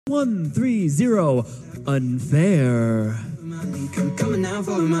130. Unfair. I'm coming now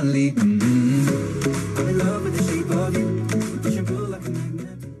for my lead. I'm in love with the shape of you. Push and pull like a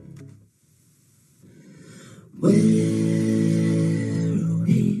magnet. Where are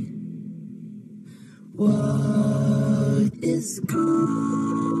we? What is going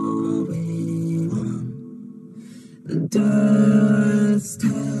on? The dust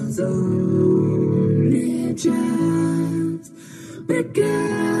has only just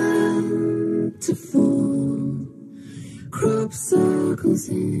begun to fall. Crop circles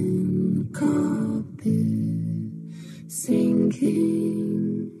in the carpet,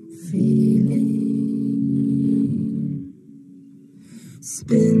 sinking feeling.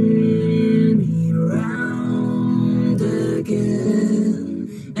 Spin me round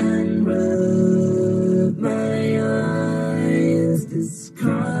again and rub my eyes. This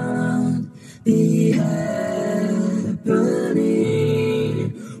can't be happening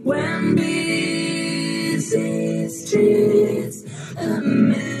when busy streets a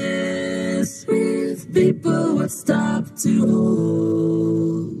mess with people would stop to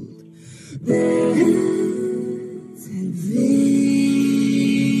hold their hands heavy.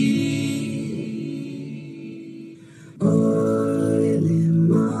 Oily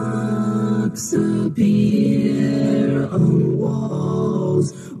marks appear on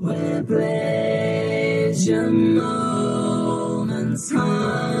walls where pleasure moments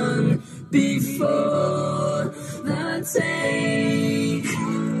hung before the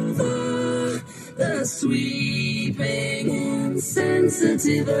takeover, the sweeping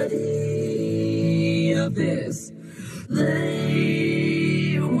insensitivity of this.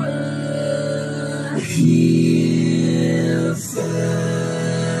 They were here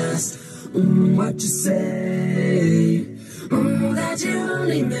first. What you say? That you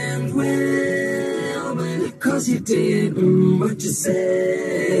only meant well, but 'cause you did. What you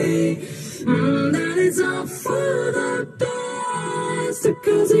say? That it's all for the best,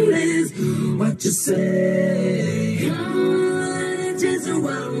 'cause it is. What you say? It's just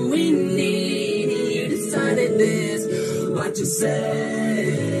what we need. You decided this. What you say?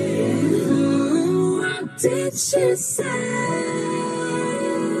 What did she say?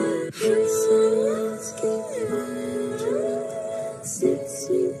 Since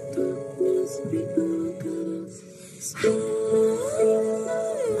you promised we were gonna stay.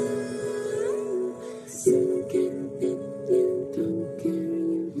 You can admit you don't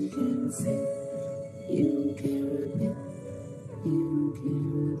care, you can say you care a bit, you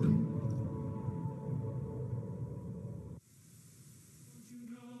care a bit.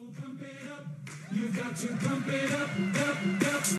 Pump it up, you got to pump it up, up.